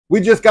We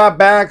just got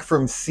back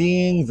from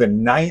seeing the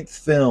 9th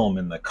film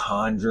in the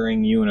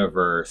Conjuring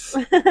universe,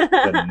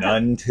 The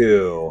Nun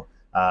 2.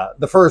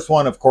 The first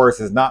one, of course,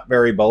 is not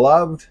very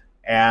beloved,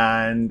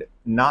 and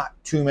not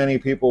too many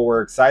people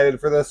were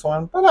excited for this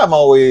one, but I'm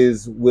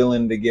always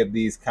willing to give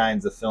these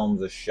kinds of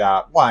films a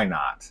shot. Why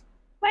not?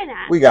 Why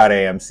not? We got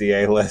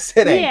AMC A-list.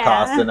 It ain't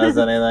costing us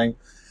anything.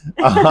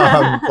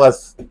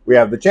 Plus, we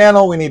have the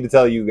channel. We need to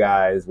tell you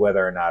guys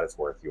whether or not it's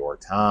worth your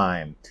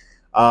time.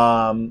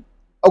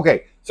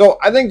 Okay, so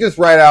I think just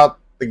right out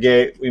the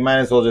gate, we might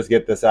as well just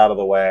get this out of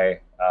the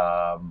way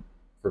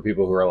for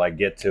people who are like,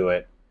 get to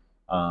it.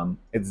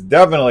 It's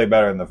definitely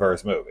better than the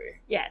first movie.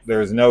 Yes.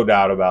 There's no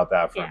doubt about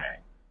that for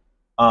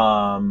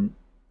me.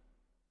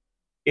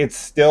 It's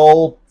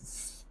still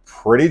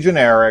pretty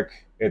generic.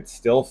 It's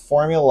still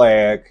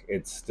formulaic.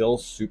 It's still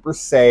super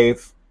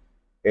safe.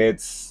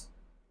 It's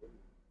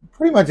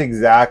pretty much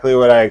exactly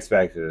what I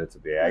expected it to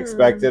be. I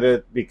expected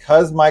it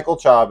because Michael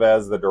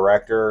Chavez, the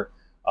director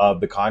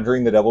of The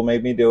Conjuring, The Devil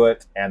Made Me Do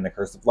It, and The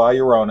Curse of La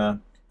Llorona,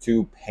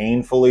 two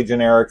painfully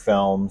generic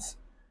films.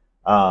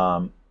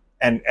 And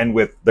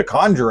with The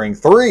Conjuring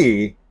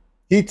 3,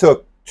 he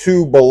took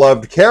two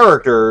beloved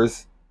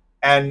characters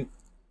and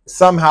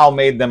somehow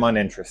made them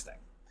uninteresting.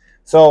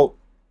 So,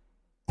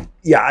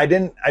 yeah, I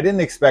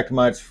didn't expect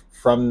much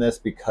from this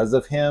because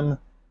of him,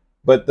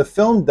 but the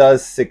film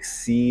does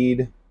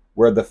succeed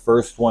where the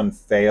first one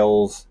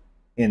fails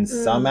in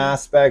some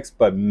aspects,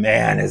 but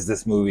man, is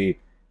this movie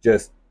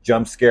just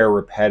jump scare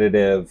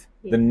repetitive.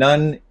 The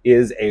Nun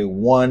is a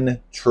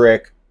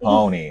one-trick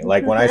pony.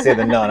 Like when I say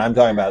the Nun, I'm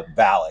talking about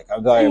Valak.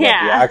 I'm talking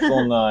about the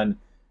actual Nun.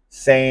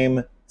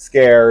 Same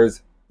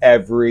scares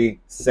every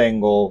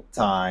single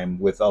time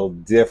with a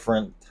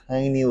different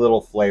tiny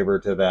little flavor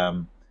to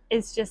them.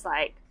 It's just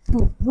like...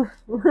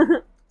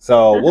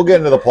 So we'll get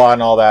into the plot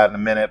and all that in a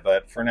minute,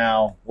 but for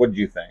now, what did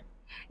you think?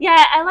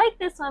 Yeah, I like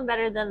this one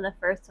better than the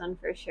first one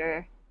for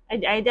sure.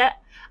 It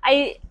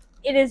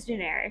is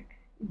generic.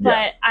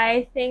 But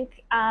I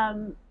think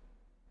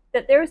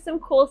that there's some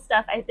cool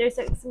stuff. There's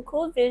some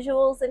cool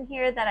visuals in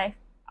here that I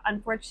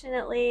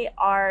unfortunately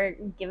are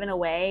given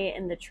away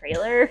in the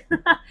trailer.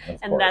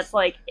 And that's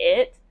like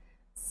it.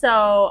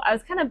 So I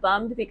was kind of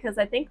bummed because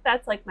I think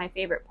that's like my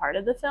favorite part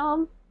of the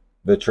film.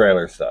 The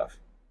trailer stuff.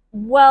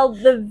 Well,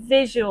 the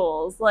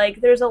visuals.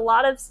 Like there's a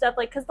lot of stuff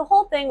like, because the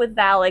whole thing with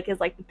Valak is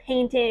like the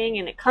painting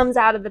and it comes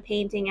out of the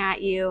painting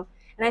at you.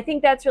 And I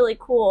think that's really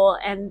cool.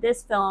 And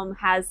this film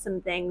has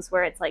some things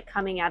where it's like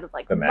coming out of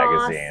like the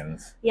moss,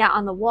 magazines. Yeah,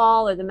 on the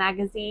wall or the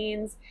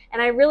magazines.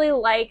 And I really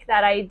like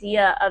that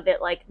idea of it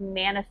like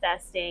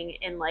manifesting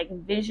in like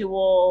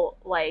visual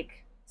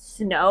like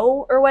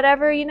snow or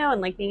whatever, you know, and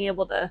like being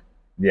able to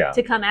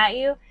come at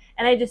you.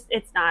 And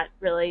it's not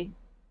really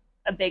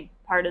a big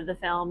part of the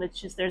film. It's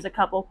just there's a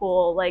couple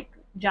cool like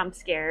jump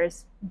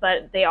scares,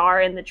 but they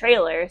are in the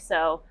trailer.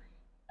 So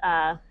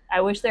I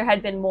wish there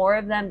had been more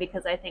of them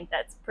because I think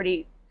that's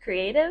pretty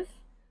creative.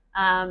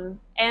 And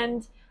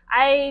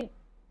they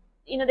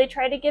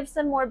try to give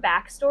some more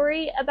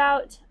backstory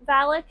about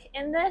Valak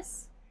in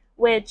this,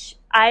 which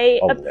I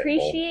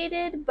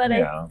appreciated, but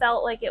I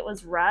felt like it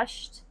was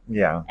rushed.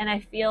 Yeah. And I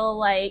feel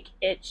like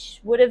it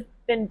would have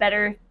been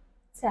better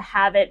to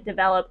have it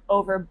develop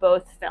over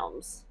both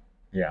films.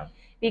 Yeah.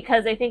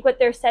 Because I think what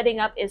they're setting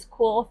up is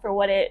cool for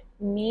what it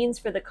means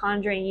for the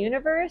Conjuring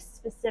universe,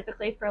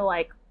 specifically for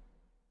like,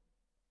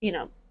 you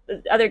know,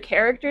 other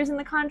characters in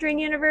the Conjuring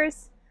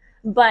universe,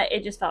 but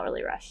it just felt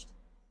really rushed.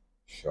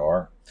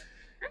 Sure.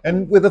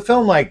 And with a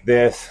film like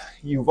this,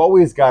 you've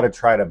always got to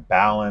try to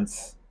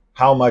balance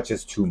how much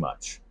is too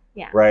much.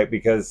 Yeah. Right?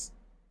 Because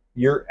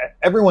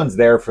everyone's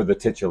there for the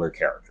titular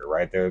character,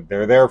 right? They're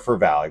there for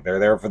Valak. They're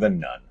there for the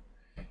Nun.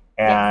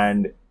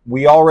 And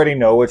we already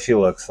know what she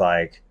looks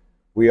like.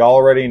 We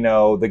already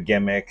know the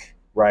gimmick,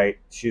 right?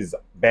 She's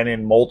been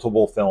in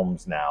multiple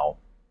films now.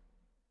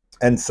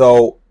 And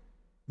so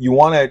you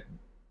want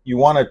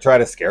to try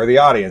to scare the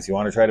audience. You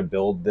want to try to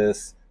build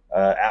this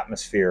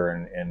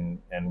atmosphere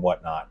and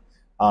whatnot.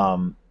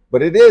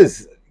 But it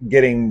is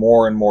getting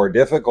more and more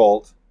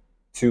difficult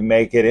to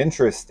make it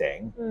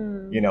interesting,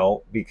 you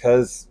know,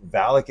 because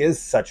Valak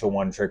is such a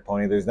one-trick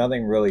pony. There's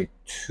nothing really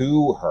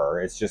to her.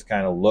 It's just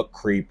kind of look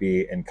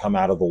creepy and come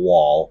out of the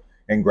wall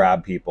and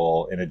grab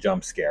people in a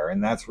jump scare.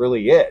 And that's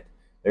really it.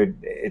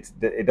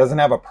 It doesn't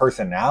have a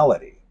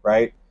personality,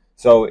 right?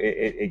 So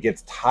it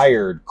gets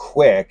tired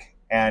quick.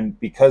 And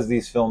because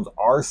these films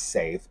are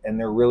safe and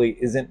there really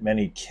isn't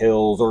many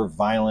kills or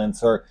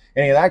violence or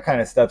any of that kind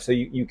of stuff, so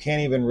you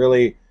can't even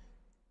really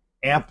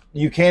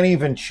you can't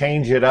even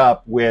change it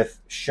up with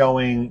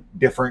showing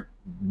different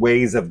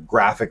ways of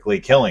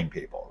graphically killing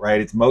people, right?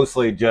 It's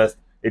mostly just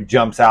it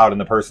jumps out and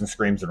the person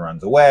screams and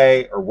runs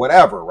away or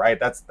whatever, right?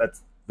 That's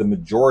the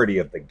majority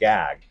of the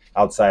gag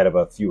outside of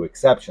a few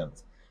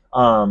exceptions.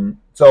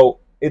 So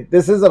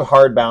this is a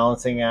hard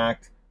balancing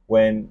act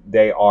when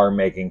they are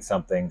making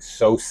something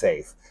so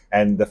safe.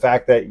 And the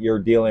fact that you're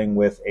dealing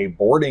with a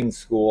boarding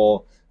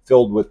school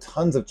filled with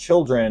tons of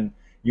children,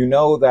 you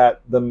know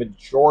that the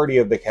majority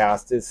of the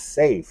cast is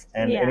safe.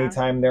 And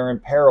anytime they're in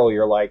peril,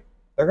 you're like,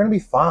 they're going to be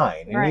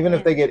fine. And even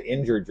if they get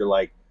injured, you're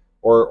like,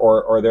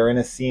 or they're in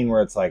a scene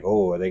where it's like,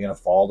 oh, are they going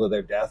to fall to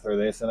their death or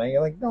this? And then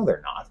you're like, no,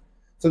 they're not.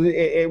 So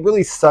it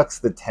really sucks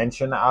the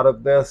tension out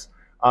of this.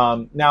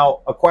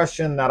 Now, a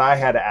question that I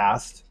had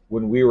asked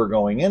when we were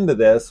going into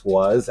this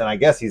was, and I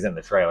guess he's in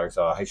the trailer,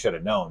 so I should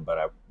have known, but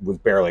I was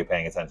barely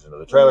paying attention to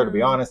the trailer, to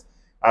be honest.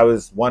 I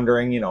was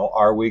wondering,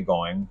 are we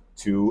going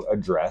to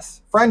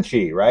address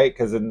Frenchie, right?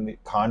 Because in the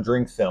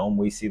Conjuring film,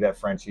 we see that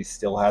Frenchie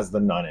still has the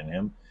nun in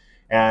him.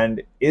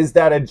 And is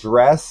that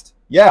addressed?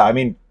 Yeah, I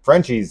mean,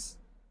 Frenchie's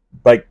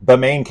like the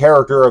main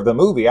character of the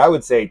movie. I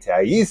would say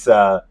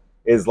Thaisa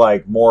is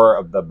like more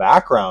of the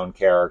background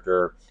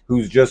character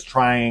who's just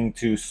trying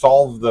to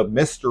solve the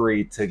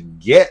mystery to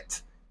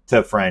get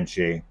to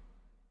Frenchie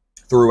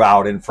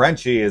throughout, and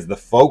Frenchie is the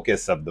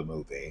focus of the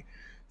movie.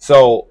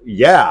 So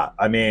yeah,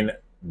 I mean,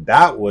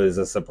 that was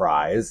a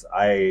surprise.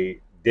 I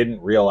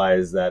didn't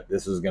realize that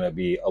this was going to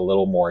be a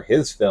little more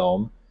his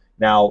film.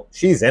 Now,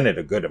 she's in it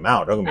a good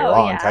amount, don't get me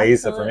wrong.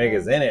 Thaisa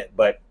Farmiga's in it,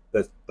 but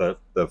the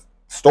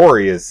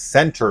story is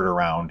centered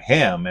around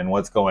him and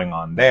what's going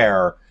on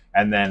there,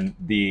 and then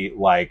the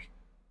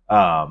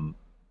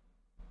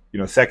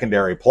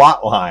secondary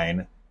plot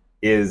line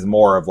is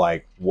more of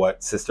like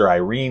what Sister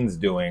Irene's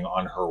doing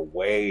on her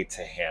way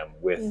to him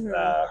with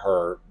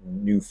her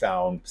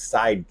newfound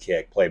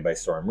sidekick, played by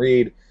Storm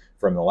Reed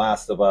from The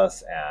Last of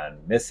Us and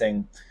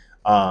Missing.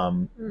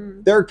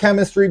 Their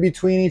chemistry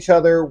between each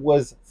other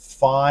was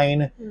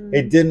fine.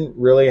 It didn't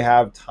really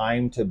have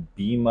time to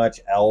be much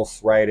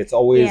else, right? It's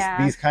always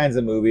these kinds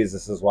of movies.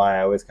 This is why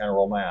I always kind of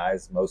roll my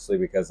eyes, mostly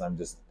because I'm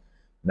just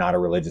not a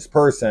religious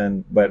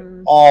person, but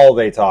all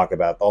they talk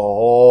about, the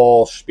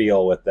whole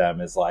spiel with them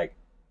is like,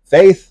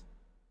 faith,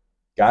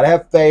 gotta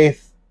have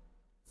faith,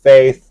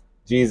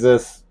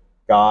 Jesus,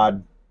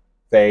 God,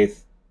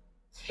 faith.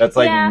 That's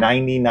like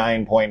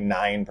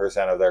 99.9%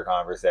 of their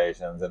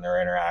conversations and their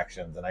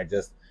interactions. And I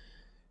just,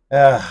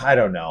 I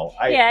don't know.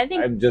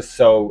 I'm just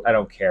so, I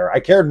don't care. I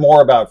cared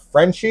more about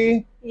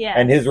Frenchie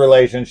and his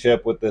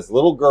relationship with this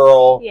little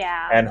girl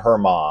and her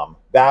mom.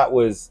 That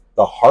was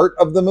the heart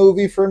of the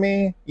movie for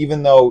me,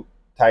 even though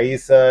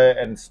Thaisa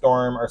and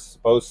Storm are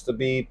supposed to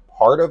be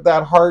part of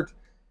that heart.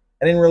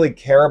 I didn't really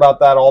care about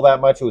that all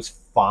that much. It was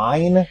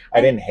fine.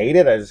 I didn't hate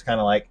it. I was just kind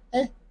of like,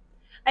 eh.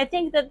 I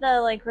think that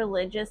the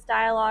religious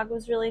dialogue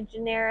was really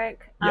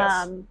generic,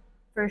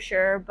 for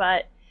sure.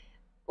 But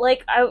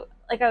like I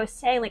was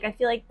saying, I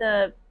feel like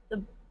the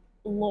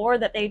lore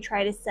that they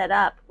try to set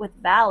up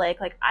with Valak,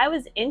 I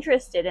was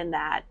interested in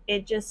that.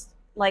 It just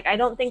I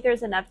don't think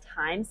there's enough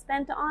time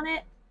spent on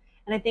it,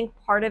 and I think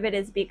part of it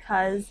is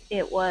because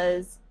it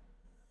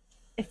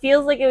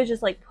feels like it was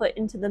just put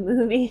into the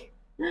movie,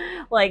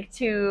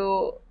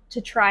 to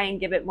try and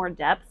give it more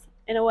depth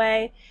in a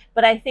way.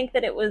 But I think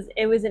that it was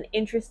an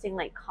interesting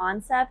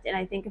concept, and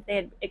I think if they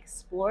had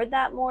explored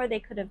that more, they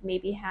could have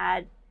maybe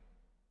had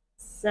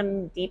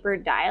some deeper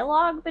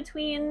dialogue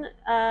between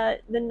the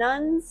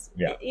nuns,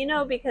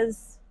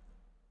 because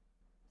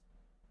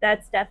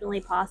that's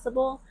definitely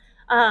possible.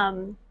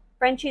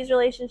 Frenchie's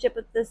relationship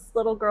with this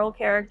little girl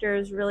character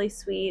is really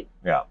sweet.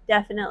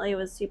 Definitely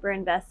was super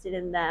invested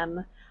in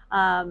them.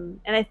 And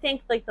I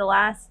think the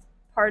last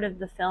part of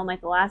the film,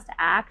 the last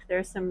act,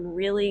 there's some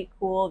really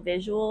cool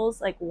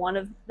visuals. One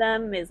of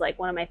them is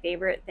one of my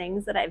favorite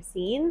things that I've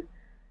seen.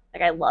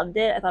 I loved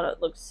it. I thought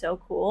it looked so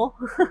cool.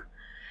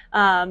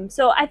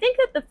 So I think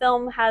that the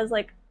film has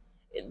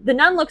the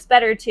nun looks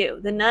better too.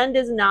 The nun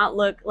does not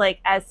look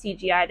as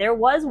CGI. There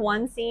was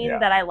one scene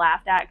that I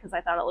laughed at because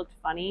I thought it looked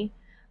funny.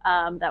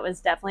 That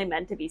was definitely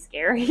meant to be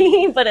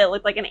scary, but it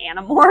looked like an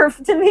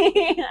animorph to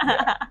me.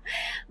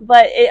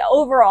 But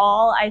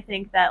overall, I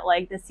think that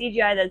the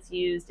CGI that's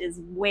used is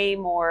way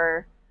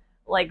more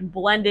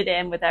blended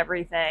in with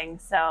everything.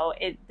 So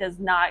it does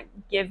not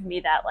give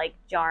me that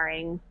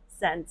jarring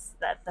sense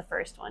that the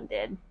first one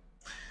did.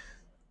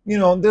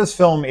 This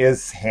film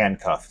is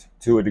handcuffed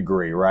to a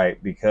degree,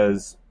 right?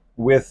 Because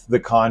with the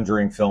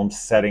Conjuring film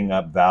setting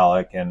up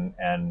Valak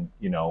and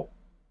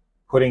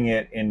putting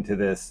it into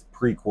this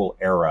prequel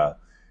era,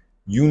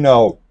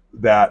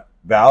 that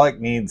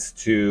Valak's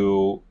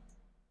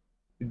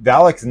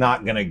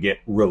not going to get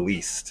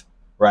released,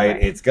 right?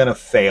 It's going to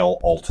fail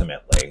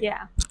ultimately.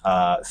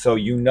 So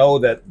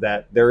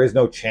that there is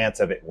no chance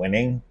of it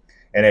winning,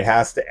 and it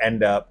has to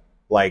end up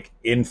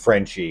in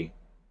Frenchie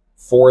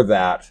for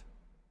that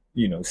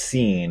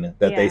scene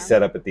that they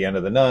set up at the end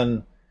of The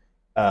Nun.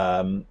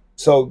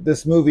 So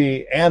this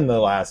movie and the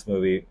last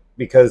movie,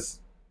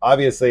 because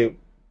obviously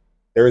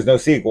there is no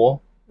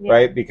sequel,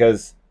 right?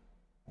 Because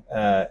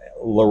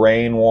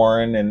Lorraine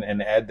Warren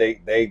and Ed,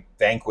 they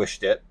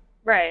vanquished it.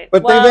 Right.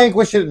 But they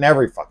vanquished it in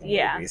every fucking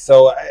movie.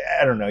 So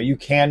I don't know. You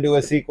can do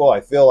a sequel. I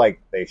feel like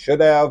they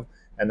should have,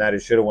 and that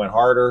it should have went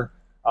harder.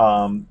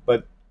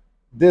 But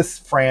this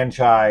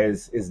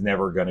franchise is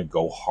never going to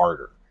go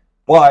harder.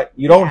 But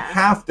you don't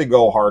have to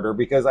go harder,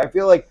 because I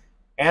feel like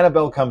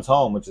Annabelle Comes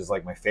Home, which is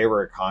my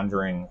favorite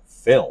Conjuring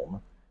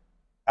film,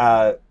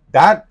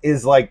 that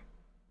is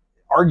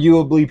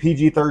arguably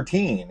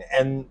PG-13,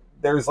 and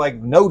there's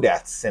no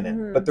deaths in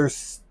it, but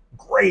there's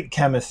great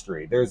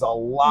chemistry. There's a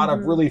lot of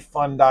Mhm. really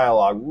fun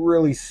dialogue,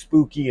 really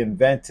spooky,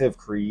 inventive,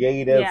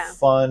 creative, Yeah.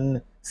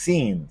 fun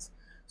scenes.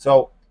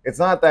 So it's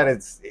not that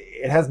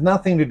it has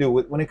nothing to do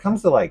with, when it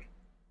comes to like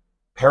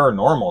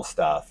paranormal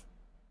stuff,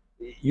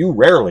 you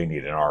rarely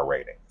need an R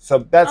rating. So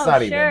that's Oh,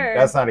 sure.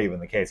 that's not even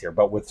the case here.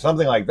 But with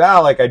something like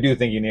Valak, I do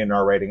think you need an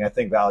R rating. I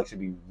think Valak should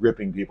be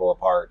ripping people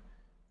apart.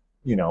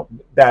 You know,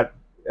 that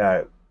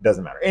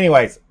doesn't matter.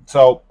 Anyways,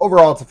 so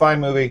overall, it's a fine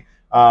movie.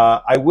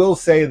 I will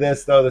say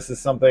this, though. This is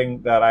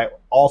something that I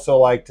also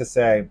like to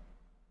say.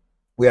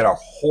 We had a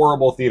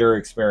horrible theater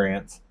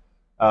experience.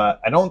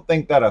 I don't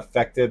think that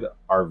affected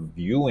our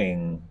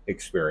viewing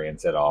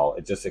experience at all.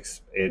 It just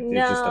just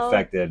No.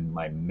 affected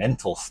my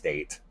mental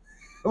state.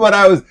 But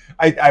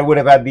I would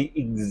have had the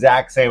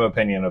exact same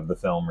opinion of the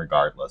film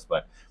regardless.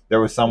 But there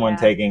was someone Yeah.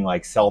 taking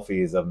like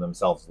selfies of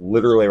themselves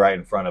literally right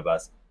in front of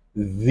us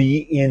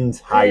the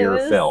entire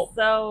It was film.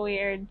 so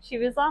weird. She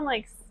was on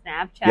like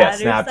Snapchat Yeah, or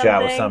Snapchat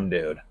something, with some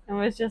dude. and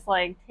was just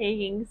like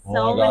taking Oh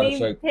so my God, many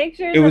it's like-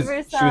 pictures It was of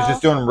herself. she was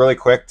just doing them really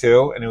quick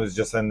too, and it was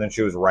just, and then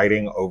she was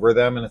writing over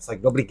them, and it's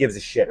like nobody gives a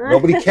shit.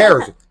 Nobody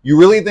cares. You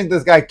really think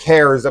this guy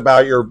cares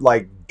about your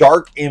like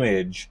dark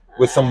image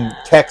with some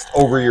text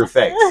over your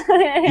face? Do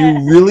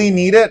you really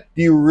need it?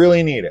 Do you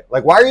really need it?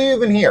 Like, why are you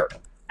even here?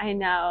 I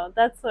know.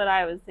 That's what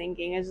I was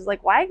thinking. It's just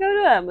like, why go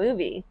to a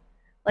movie?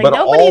 Like, But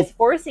nobody's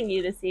forcing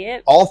you to see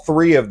it. All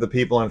three of the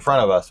people in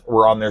front of us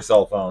were on their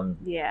cell phone.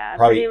 Yeah.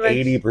 Probably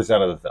pretty much.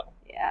 80% of the film.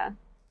 Yeah.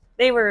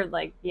 They were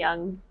like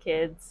young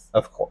kids.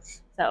 Of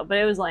course. So, but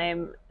it was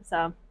lame.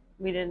 So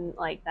we didn't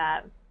like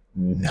that,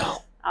 No.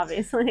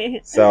 obviously.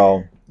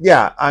 So,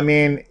 yeah, I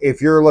mean,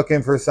 if you're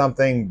looking for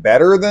something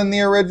better than the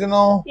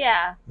original,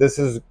 Yeah. this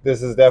is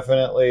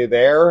definitely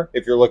there.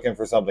 If you're looking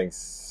for something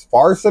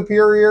far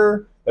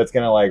superior that's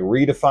going to like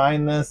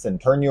redefine this and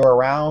turn you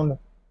around,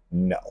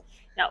 no.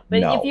 No, but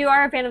No. if you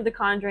are a fan of the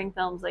Conjuring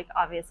films, like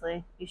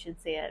obviously you should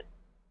see it.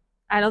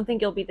 I don't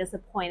think you'll be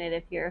disappointed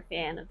if you're a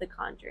fan of the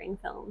Conjuring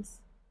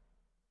films.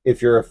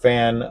 If you're a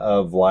fan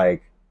of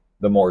like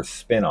the more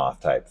spin-off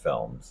type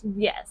films,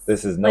 Yes.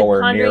 this is Like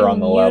nowhere Conjuring near on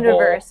the level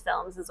universe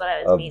films is what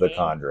I was of meaning. the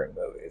Conjuring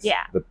movies.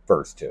 Yeah. The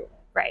first two.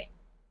 Right.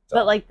 So.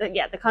 But like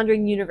the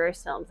Conjuring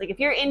universe films. Like if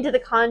you're into the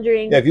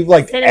Conjuring Yeah, if you've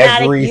liked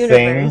cinematic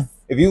everything, universe.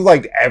 if you've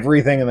liked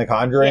everything in the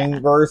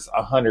Conjuring verse,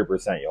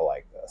 100% you'll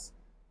like this.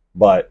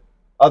 But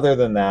other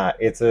than that,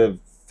 it's a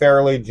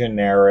fairly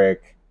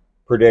generic,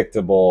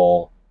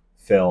 predictable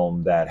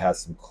film that has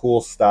some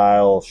cool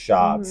style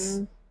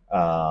shots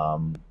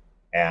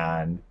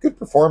and good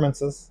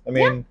performances. I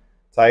mean,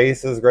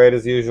 Thais is great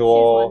as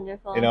usual. She's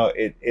wonderful. You know,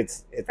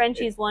 it's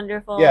Frenchie's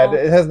wonderful. Yeah,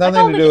 it has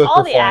nothing to do with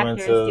all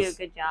performances. the actors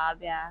do a good job.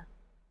 Yeah.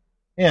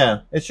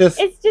 Yeah, it's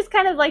just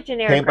kind of like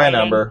generic paint by writing.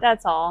 number.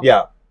 That's all.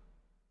 Yeah.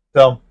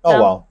 So,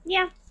 well.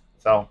 Yeah.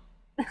 So,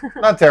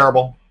 not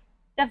terrible.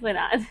 Definitely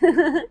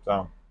not.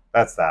 So,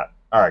 that's that.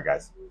 All right,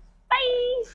 guys. Bye.